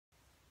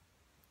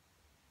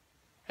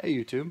Hey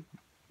YouTube,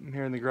 I'm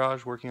here in the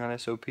garage working on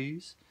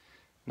SOPs,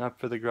 not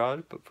for the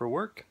garage but for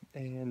work,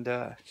 and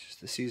it's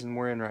just the season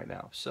we're in right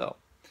now, so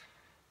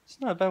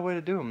it's not a bad way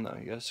to do them though.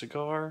 You got a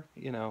cigar,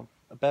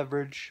 a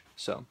beverage,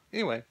 so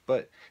anyway,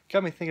 but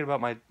got me thinking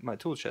about my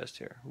tool chest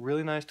here.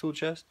 Really nice tool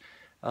chest.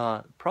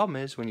 Problem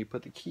is when you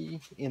put the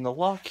key in the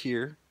lock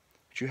here,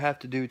 what you have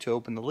to do to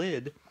open the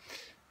lid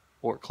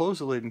or close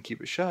the lid and keep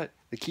it shut,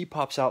 the key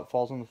pops out,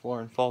 falls on the floor,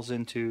 and falls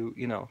into,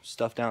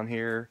 stuff down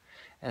here,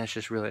 and it's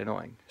just really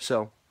annoying.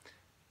 So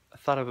I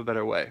thought of a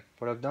better way.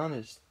 What I've done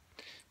is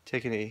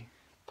taken a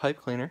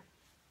pipe cleaner,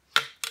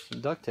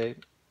 some duct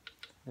tape,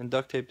 and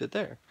duct taped it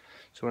there.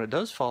 So when it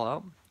does fall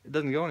out, it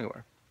doesn't go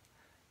anywhere.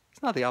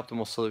 It's not the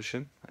optimal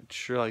solution. I'd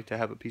sure like to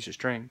have a piece of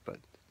string, but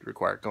it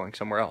required going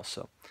somewhere else.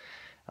 So,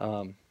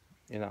 um,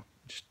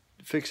 just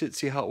fix it,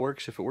 see how it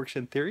works. If it works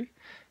in theory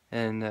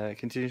and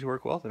continues to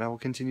work well, then I will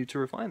continue to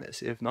refine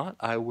this. If not,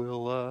 I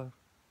will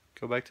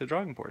go back to the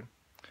drawing board.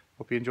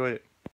 Hope you enjoyed it.